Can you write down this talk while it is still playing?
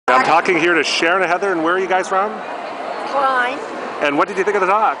Talking here to Sharon and Heather, and where are you guys from? Klein. And what did you think of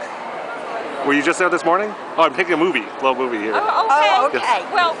the talk? Were you just there this morning? Oh, I'm taking a little movie here. Oh, okay. Oh, okay.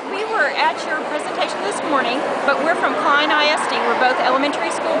 Well, we were at your presentation this morning, but we're from Klein ISD. We're both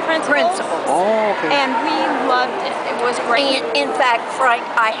elementary school principals. Oh, okay. And we loved it. It was great. In fact, Frank,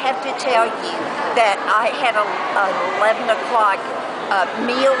 I have to tell you that I had an 11 o'clock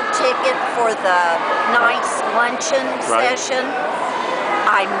meal ticket for the nice luncheon session.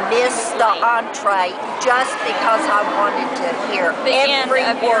 I missed the entree just because I wanted to hear every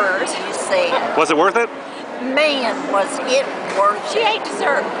word you said. Was it worth it? Man, was it worth it. She ate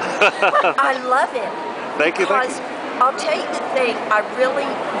dessert. I love it. Thank you, thank you. Because I'll tell you the thing I really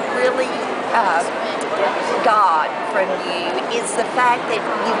got from you is the fact that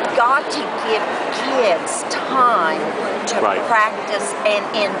you've got to give kids time to practice and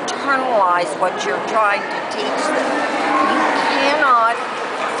internalize what you're trying to teach them. You cannot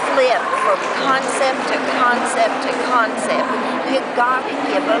flip from concept to concept to concept. You've got to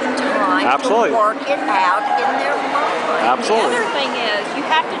give them time to work it out in their mind. Absolutely. The other thing is you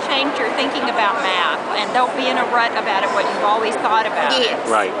have to change your thinking about math and don't be in a rut about it, what you've always thought about. Yes.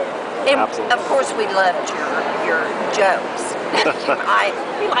 Right. And absolutely. Of course we loved your jokes.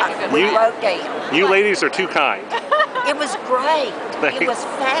 We wrote down. You ladies are too kind. It was great. It was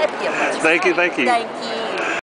fabulous. Thank you, thank you. Thank you.